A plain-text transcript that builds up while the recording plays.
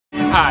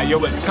Hi, you're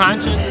with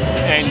Conscience,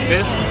 and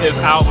this is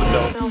our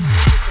dope. 1, 2, 1,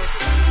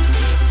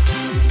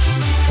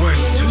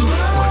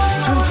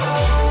 2.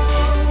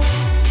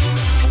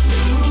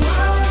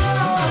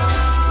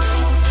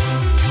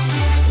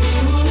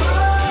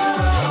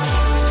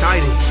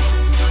 Exciting.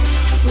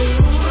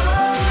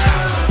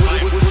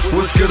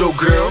 What's good, old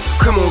girl?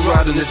 Come on,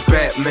 ride on this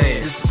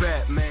Batman.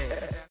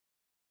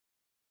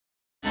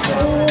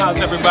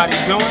 How's everybody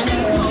doing?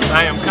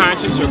 I am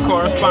Conscious, your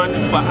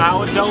correspondent for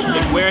Our Dope,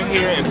 and we're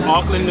here in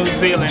Auckland, New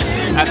Zealand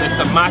at the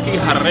Tamaki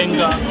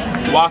Herenga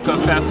Waka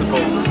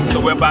Festival. So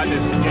we're about to,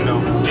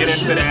 get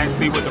into that,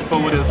 see what the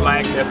food is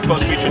like. There's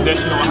supposed to be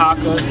traditional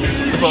hakas,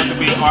 supposed to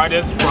be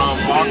artists from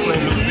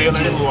Auckland, New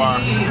Zealand who are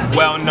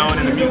well known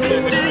in the music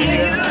industry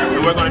here.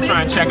 And we're going to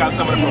try and check out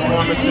some of the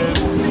performances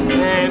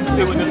and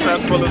see what this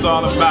festival is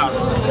all about.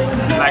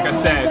 Like I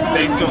said,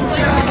 stay tuned.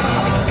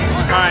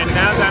 Alright,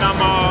 now that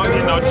I'm all,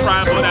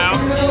 traveled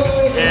out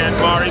in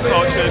Maori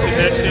Culture's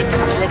edition,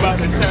 we're about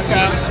to check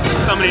out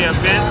some of the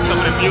events, some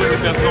of the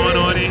music that's going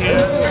on in here,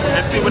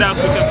 and see what else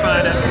we can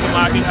find at the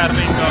Tamaki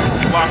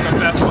Herenga Waka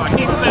Festival. I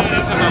keep saying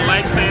it because I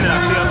like saying it.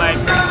 I feel like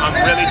I'm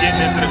really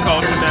getting into the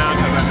culture now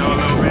because I know a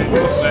little bit.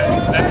 But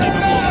let's keep it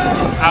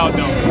moving. I'll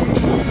know.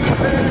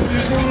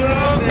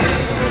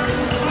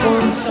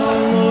 One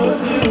song or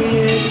two,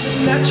 it's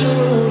a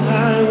natural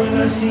high when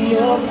I see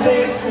your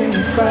face in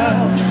the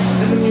crowd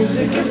and the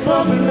music is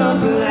pumping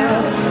up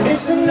loud.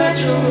 It's a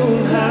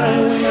natural high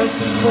when I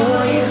sing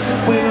for you,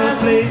 when I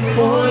play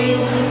for you.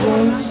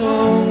 One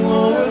song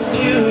or a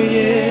few,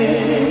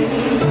 yeah.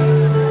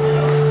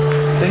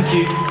 Thank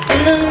you.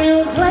 In a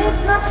new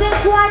place, nothing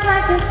quite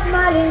like a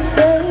smiling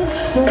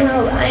face.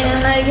 Well,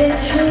 I get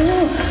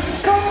you.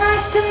 So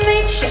nice to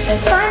meet you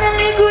and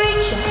finally greet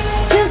you.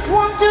 Just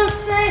want to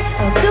say,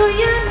 how do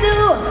you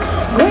do?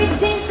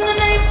 Greetings in the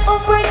name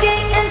of reggae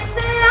and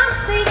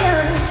Selassie.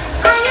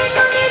 I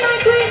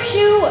greet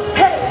you.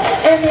 Hey,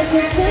 and if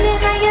you're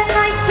feeling like you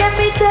like, get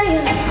me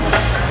there.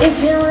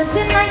 If you're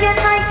wanting like you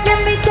like,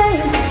 get me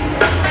there.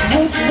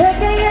 It's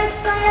reggae,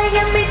 yes, I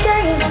get me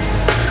there.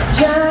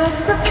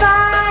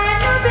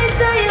 Justify, I'll be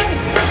there.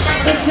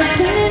 If you're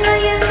feeling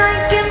like you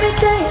like, get me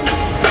there.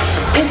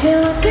 If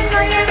you're wanting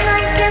like you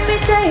like, get me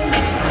there.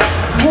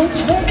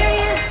 It's reggae,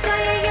 yes, I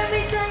get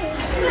me there.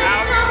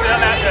 I'm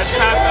still at the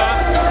Tamaki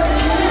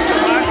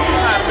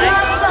Herenga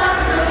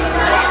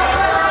Waka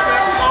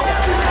Festival.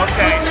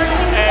 Okay,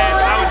 and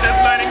I was just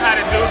learning how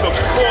to do the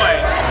poi,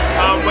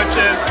 which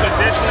is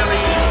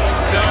traditionally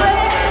done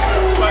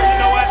with, but you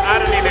know what? I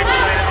don't need to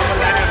explain it. I'm going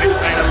to let him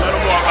explain a little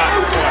more about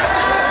the poi.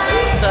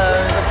 So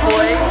the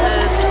poi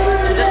is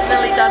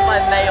traditionally done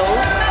by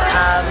males,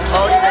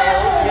 Maori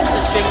males, used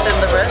to strengthen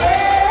the wrist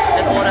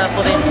in order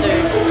for them to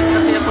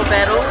prepare for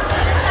battle.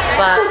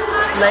 But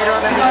later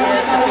on in the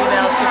years, the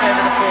females took over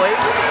the poi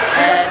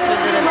and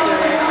turned it into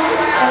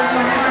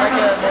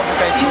like a more of a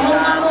graceful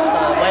dance,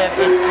 a way of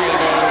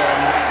entertaining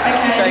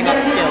and showing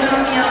off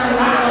skills.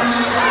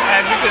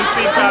 As you can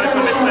see probably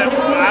from the clip,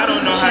 I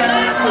don't know how to do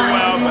it too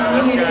well, but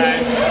this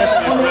guy is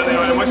really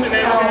on it. What's your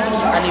name again?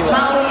 Aniwa.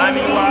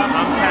 Aniwa,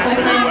 I'm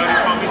Patrick. Well, you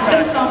call me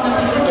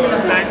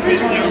Patrick. Nice to meet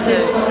you.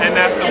 And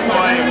that's the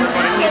poi. We're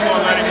going to keep on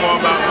learning more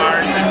about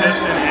Maori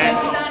tradition and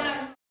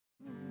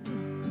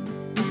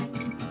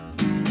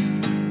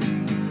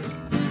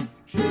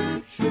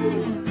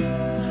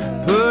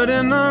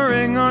putting a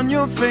ring on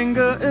your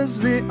finger is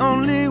the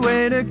only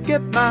way to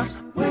get my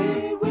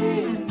way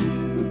with.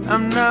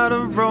 I'm not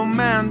a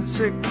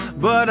romantic,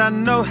 but I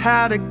know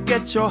how to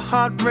get your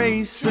heart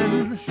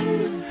racing.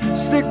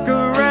 Stick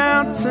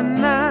around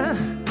tonight,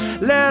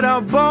 let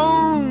our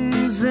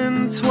bones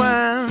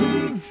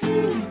entwine.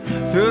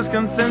 Feels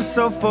can thin,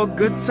 so for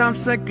good time's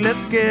sake,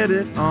 let's get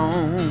it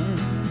on.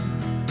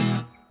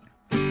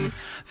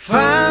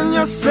 Find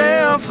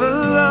yourself a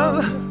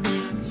love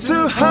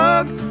to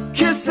hug,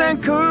 kiss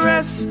and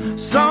caress,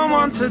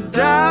 someone to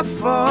die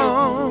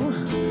for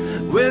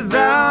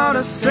without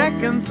a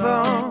second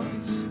thought.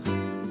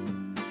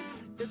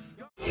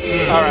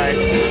 Alright,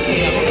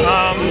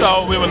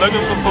 so we were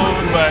looking for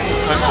food, but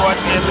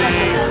unfortunately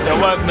there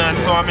was none,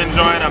 so I'm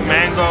enjoying a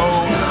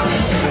mango,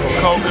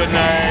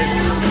 coconut,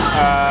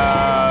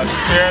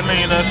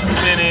 spirulina,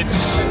 spinach,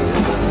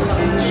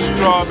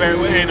 strawberry.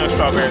 Well, ain't no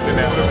strawberries in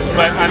there,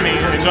 but I mean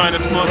enjoying the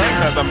smoothie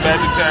because I'm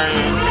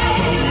vegetarian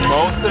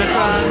most of the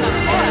time,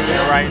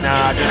 and right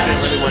now I just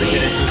didn't really want to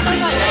get into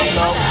seafood.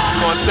 So I'm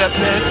going to sip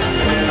this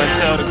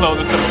until the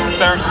closing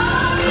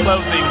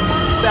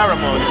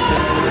ceremonies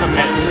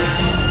commence.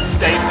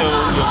 Stay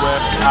tuned, you're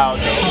with Our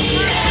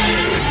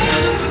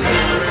Dope.